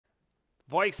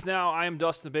VikesNow, I am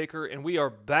Dustin Baker, and we are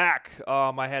back.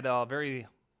 I had a very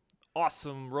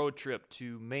awesome road trip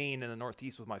to Maine and the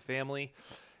Northeast with my family,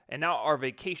 and now our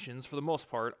vacations, for the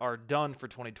most part, are done for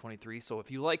 2023. So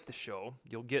if you like the show,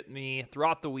 you'll get me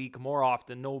throughout the week more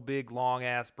often, no big,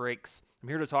 long-ass breaks. I'm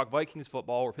here to talk Vikings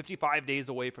football. We're 55 days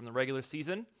away from the regular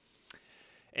season,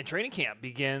 and training camp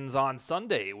begins on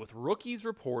Sunday with rookies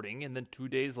reporting, and then 2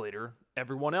 days later,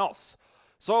 everyone else.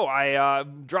 So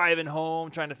I'm driving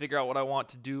home, trying to figure out what I want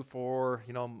to do for,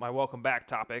 my welcome back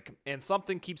topic. And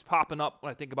something keeps popping up when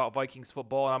I think about Vikings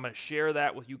football, and I'm going to share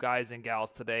that with you guys and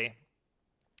gals today.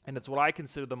 And it's what I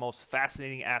consider the most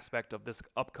fascinating aspect of this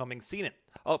upcoming season.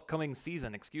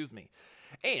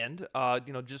 And,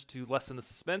 just to lessen the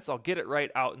suspense, I'll get it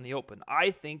right out in the open. I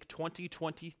think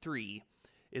 2023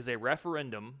 is a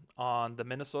referendum on the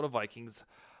Minnesota Vikings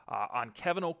on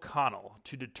Kevin O'Connell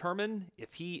to determine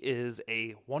if he is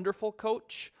a wonderful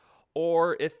coach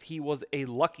or if he was a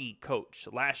lucky coach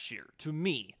last year. To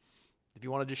me, if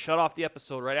you want to just shut off the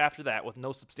episode right after that with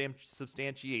no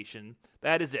substantiation,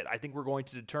 that is it. I think we're going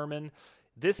to determine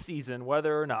this season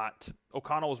whether or not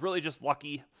O'Connell was really just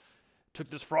lucky, took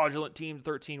this fraudulent team to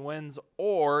 13 wins,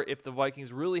 or if the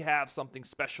Vikings really have something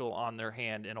special on their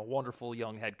hand in a wonderful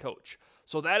young head coach.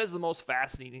 So that is the most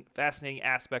fascinating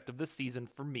aspect of this season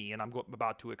for me, and I'm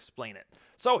about to explain it.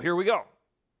 So here we go.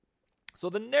 So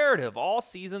the narrative all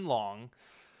season long,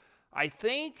 I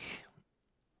think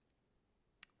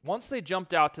once they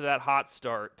jumped out to that hot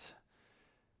start,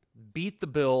 beat the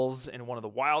Bills in one of the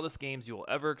wildest games you will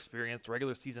ever experience,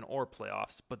 regular season or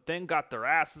playoffs, but then got their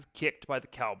asses kicked by the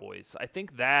Cowboys. I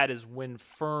think that is when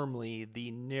firmly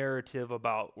the narrative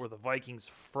about where the Vikings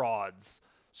frauds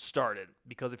started.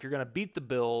 Because if you're going to beat the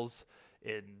Bills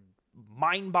in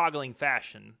mind-boggling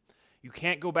fashion, you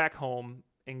can't go back home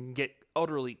and get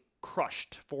utterly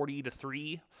crushed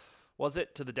 40-3, was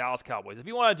it, to the Dallas Cowboys. If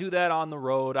you want to do that on the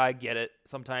road, I get it.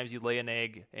 Sometimes you lay an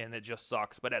egg and it just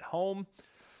sucks. But at home,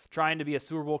 trying to be a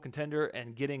Super Bowl contender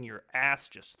and getting your ass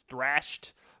just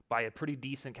thrashed by a pretty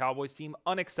decent Cowboys team,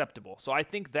 unacceptable. So I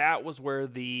think that was where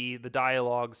the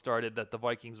dialogue started, that the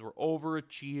Vikings were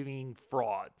overachieving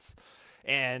frauds.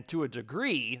 And to a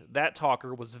degree, that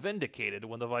talker was vindicated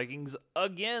when the Vikings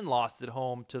again lost at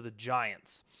home to the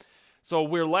Giants. So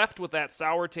we're left with that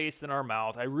sour taste in our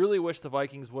mouth. I really wish the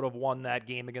Vikings would have won that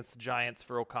game against the Giants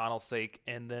for O'Connell's sake,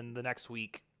 and then the next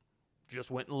week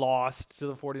just went and lost to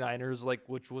the 49ers,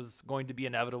 which was going to be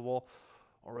inevitable.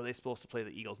 Or were they supposed to play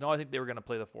the Eagles? No, I think they were going to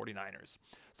play the 49ers.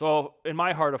 So in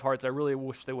my heart of hearts, I really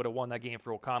wish they would have won that game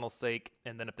for O'Connell's sake.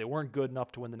 And then if they weren't good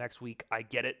enough to win the next week, I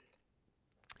get it.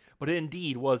 But it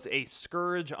indeed was a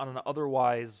scourge on an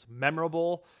otherwise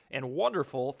memorable and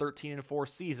wonderful 13-4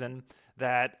 season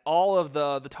that all of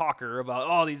the talker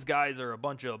about, these guys are a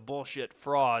bunch of bullshit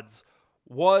frauds,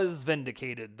 was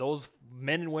vindicated. Those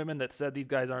men and women that said these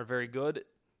guys aren't very good,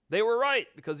 they were right,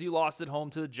 because you lost at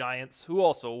home to the Giants, who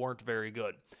also weren't very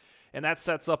good. And that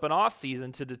sets up an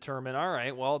offseason to determine, all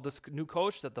right, well, this new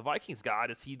coach that the Vikings got,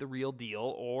 is he the real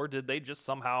deal, or did they just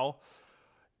somehow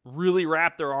really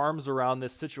wrap their arms around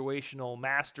this situational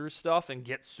master stuff and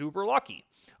get super lucky?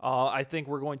 I think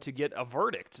we're going to get a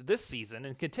verdict this season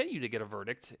and continue to get a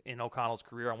verdict in O'Connell's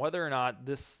career on whether or not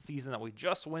this season that we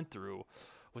just went through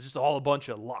was just all a bunch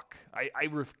of luck.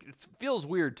 It feels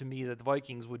weird to me that the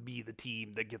Vikings would be the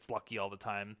team that gets lucky all the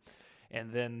time,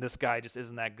 and then this guy just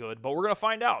isn't that good. But we're going to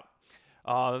find out.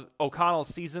 O'Connell's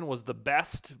season was the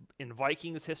best in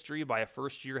Vikings history by a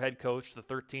first-year head coach, the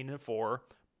 13-4.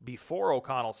 Before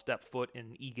O'Connell stepped foot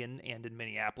in Eagan and in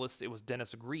Minneapolis, it was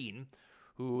Dennis Green,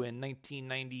 who in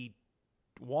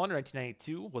 1991 or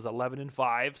 1992 was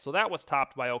 11-5. So that was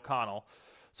topped by O'Connell.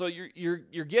 So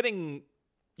you're getting.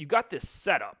 You got this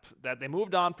setup that they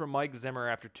moved on from Mike Zimmer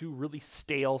after two really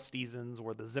stale seasons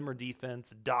where the Zimmer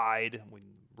defense died. We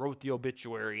wrote the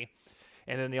obituary,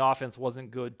 and then the offense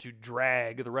wasn't good to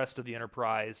drag the rest of the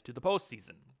enterprise to the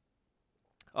postseason.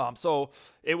 So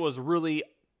it was really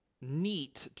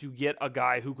neat to get a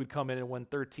guy who could come in and win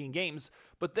 13 games.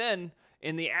 But then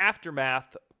in the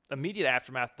immediate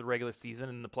aftermath of the regular season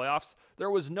and the playoffs, there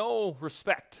was no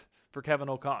respect for Kevin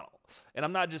O'Connell. And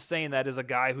I'm not just saying that as a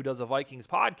guy who does a Vikings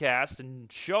podcast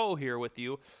and show here with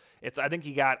you. I think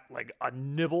he got like a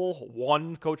nibble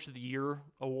one Coach of the Year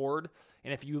award.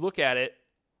 And if you look at it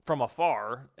from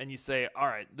afar and you say, all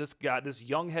right, this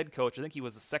young head coach, I think he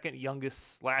was the second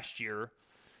youngest last year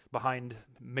behind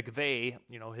McVay,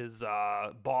 his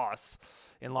boss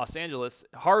in Los Angeles,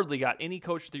 hardly got any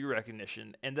Coach of the Year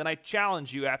recognition. And then I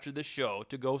challenge you after this show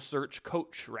to go search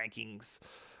coach rankings,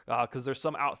 because there's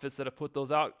some outfits that have put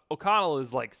those out. O'Connell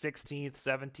is like 16th,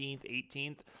 17th,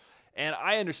 18th. And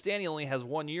I understand he only has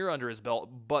 1 year under his belt,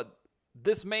 but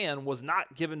this man was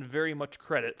not given very much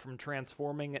credit from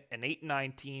transforming an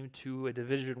 8-9 team to a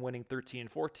division-winning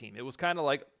 13-4 team. It was kind of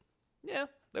like, yeah,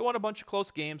 they won a bunch of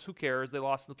close games. Who cares? They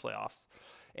lost in the playoffs.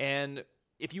 And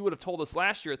if you would have told us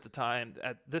last year at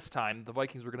this time, the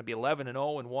Vikings were going to be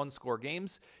 11-0 and one-score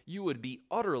games, you would be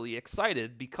utterly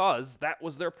excited, because that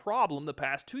was their problem the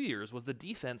past 2 years, was the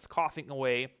defense coughing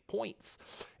away points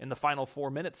in the final 4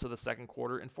 minutes of the second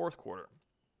quarter and fourth quarter.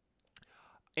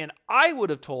 And I would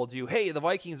have told you, hey, the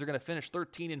Vikings are going to finish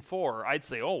 13-4. I'd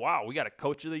say, oh, wow, we got a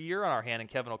coach of the year on our hand in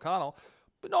Kevin O'Connell.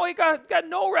 But no, he got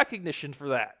no recognition for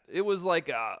that. It was like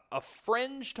a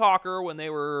fringe talker when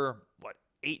they were,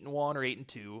 8-1 or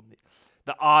 8-2.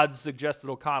 The odds suggested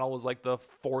O'Connell was like the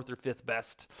 4th or 5th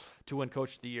best to win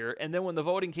Coach of the Year. And then when the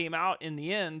voting came out, in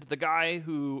the end, the guy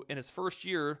who in his first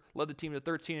year led the team to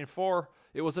 13-4,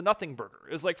 it was a nothing burger.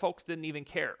 It was like folks didn't even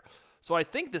care. So I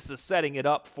think this is setting it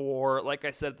up for, like I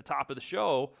said at the top of the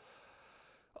show,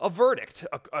 a verdict,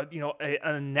 an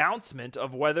announcement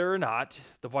of whether or not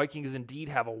the Vikings indeed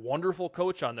have a wonderful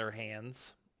coach on their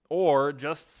hands, or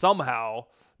just somehow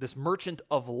this merchant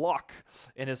of luck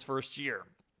in his first year.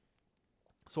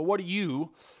 So what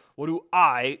do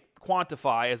I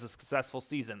quantify as a successful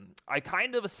season? I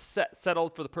kind of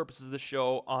settled for the purposes of this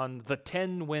show on the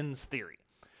 10 wins theory.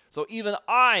 So even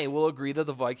I will agree that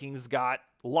the Vikings got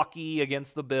lucky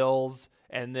against the Bills,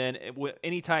 and then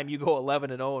anytime you go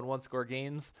 11-0 in one-score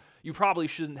games, you probably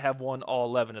shouldn't have won all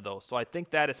 11 of those. So I think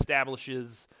that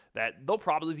establishes that they'll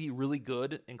probably be really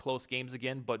good in close games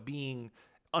again, but being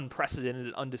unprecedented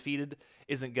and undefeated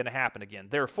isn't going to happen again.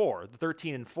 Therefore, the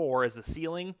 13-4 is the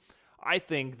ceiling. I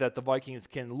think that the Vikings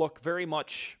can look very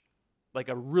much like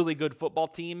a really good football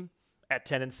team at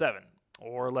 10-7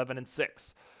 or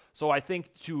 11-6. So I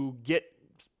think to get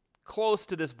close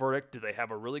to this verdict, do they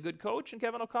have a really good coach in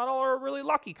Kevin O'Connell or a really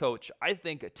lucky coach? I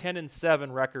think a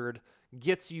 10-7 record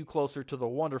gets you closer to the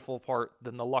wonderful part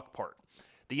than the luck part.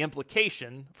 The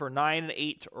implication for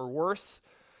 9-8 or worse,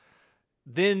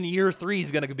 then year 3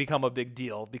 is going to become a big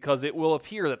deal, because it will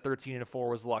appear that 13-4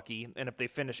 was lucky. And if they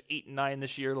finish 8-9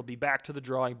 this year, it'll be back to the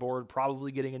drawing board,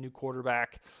 probably getting a new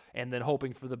quarterback, and then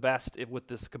hoping for the best with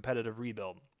this competitive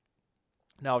rebuild.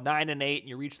 Now, 9-8, and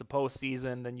you reach the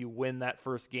postseason, then you win that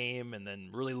first game and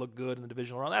then really look good in the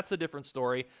divisional round. That's a different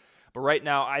story. But right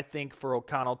now, I think for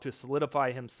O'Connell to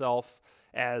solidify himself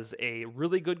as a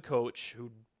really good coach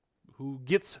who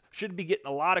should be getting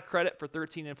a lot of credit for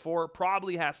 13-4,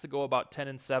 probably has to go about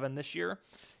 10-7 this year.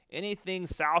 Anything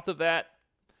south of that,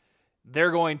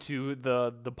 they're going to,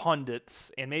 the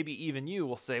pundits, and maybe even you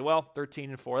will say, well,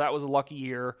 13-4, that was a lucky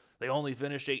year. They only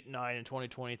finished 8-9 in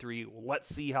 2023.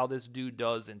 Let's see how this dude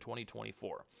does in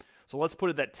 2024. So let's put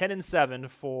it at 10-7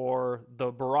 for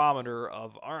the barometer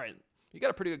of, all right, you got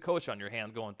a pretty good coach on your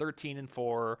hand going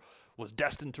 13-4, was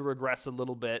destined to regress a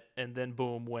little bit, and then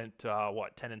boom, went,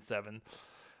 10-7,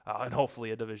 and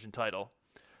hopefully a division title.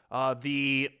 I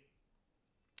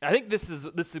think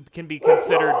this can be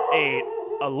considered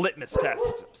a litmus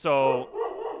test. So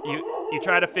you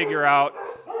try to figure out,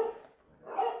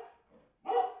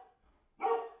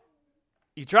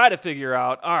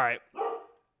 all right,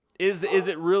 is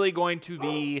it really going to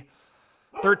be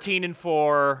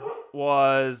 13-4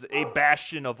 was a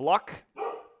bastion of luck?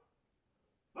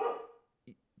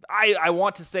 I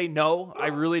want to say no. I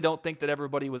really don't think that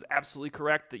everybody was absolutely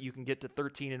correct that you can get to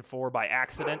 13-4 by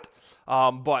accident.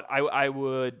 But I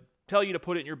would tell you to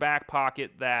put it in your back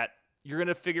pocket that you're going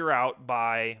to figure out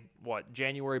by,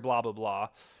 January, blah, blah, blah,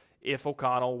 if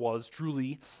O'Connell was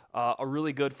truly a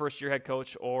really good first-year head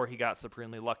coach or he got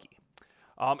supremely lucky.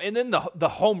 And then the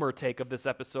homer take of this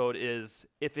episode is,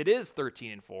 if it is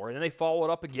 13-4, and then they follow it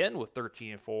up again with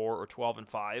 13-4 or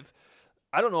 12-5,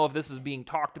 I don't know if this is being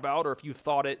talked about or if you've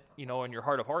thought it, in your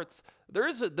heart of hearts.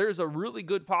 There's a really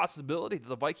good possibility that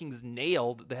the Vikings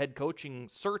nailed the head coaching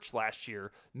search last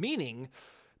year, meaning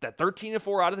that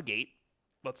 13-4 out of the gate,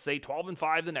 let's say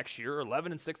 12-5 the next year,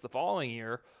 11-6 the following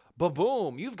year, but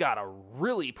boom, you've got a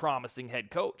really promising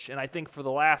head coach. And I think for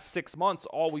the last 6 months,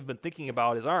 all we've been thinking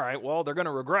about is, all right, well, they're going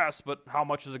to regress, but how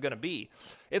much is it going to be?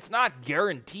 It's not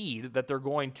guaranteed that they're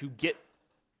going to get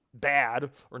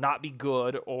bad or not be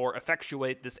good or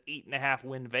effectuate this 8.5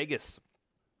 win Vegas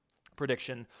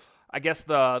prediction. I guess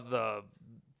to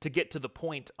get to the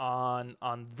point on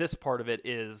this part of it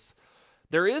is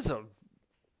there is a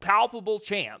palpable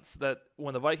chance that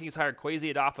when the Vikings hired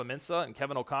Kwesi Adofo-Mensah and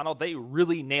Kevin O'Connell, they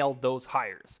really nailed those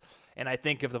hires. And I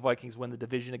think if the Vikings win the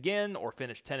division again or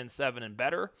finish 10-7 and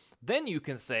better, then you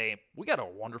can say, we got a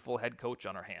wonderful head coach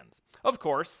on our hands. Of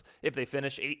course, if they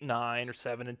finish 8-9 or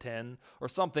 7-10 or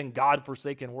something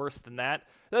godforsaken worse than that,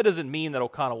 that doesn't mean that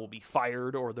O'Connell will be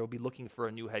fired or they'll be looking for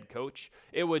a new head coach.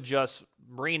 It would just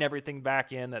rein everything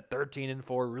back in that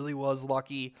 13-4 really was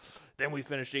lucky. Then we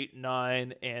finished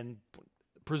 8-9 and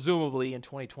presumably in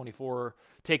 2024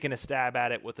 taking a stab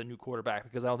at it with a new quarterback,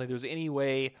 because I don't think there's any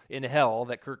way in hell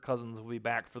that Kirk Cousins will be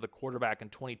back for the quarterback in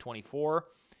 2024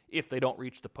 if they don't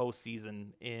reach the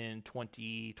postseason in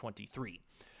 2023.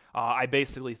 I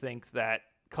basically think that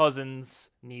Cousins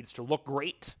needs to look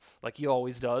great, like he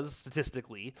always does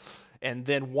statistically, and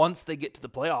then once they get to the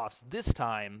playoffs, this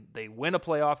time they win a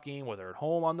playoff game, whether at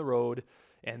home, on the road,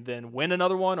 and then win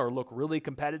another one or look really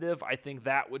competitive. I think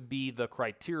that would be the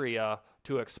criteria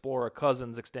to explore a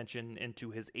Cousins extension into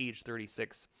his age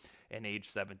 36 and age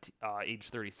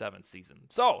 37 season.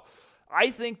 So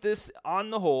I think this, on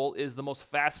the whole, is the most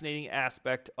fascinating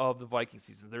aspect of the Viking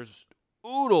season. There's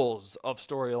oodles of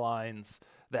storylines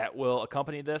that will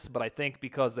accompany this, but I think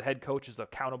because the head coach is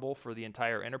accountable for the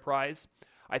entire enterprise,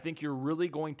 I think you're really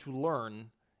going to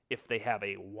learn if they have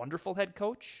a wonderful head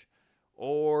coach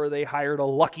or they hired a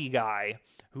lucky guy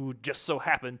who just so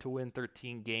happened to win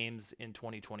 13 games in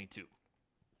 2022.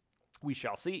 We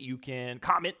shall see. You can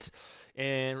comment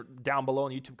and down below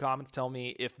in YouTube comments, tell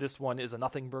me if this one is a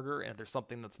nothing burger and if there's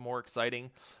something that's more exciting.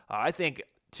 I think,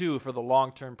 too, for the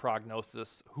long-term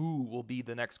prognosis, who will be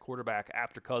the next quarterback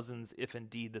after Cousins, if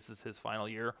indeed this is his final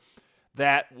year,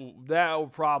 that will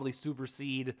probably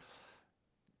supersede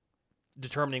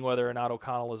determining whether or not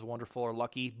O'Connell is wonderful or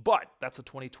lucky. But that's a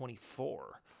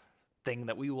 2024 thing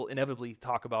that we will inevitably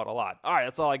talk about a lot. All right,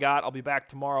 that's all I got. I'll be back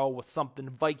tomorrow with something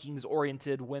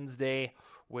Vikings-oriented Wednesday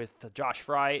with Josh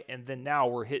Fry, and then now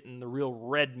we're hitting the real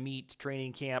red meat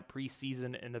training camp,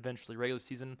 preseason, and eventually regular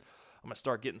season. I'm going to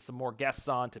start getting some more guests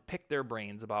on to pick their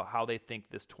brains about how they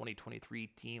think this 2023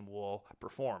 team will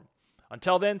perform.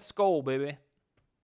 Until then, Skol, baby.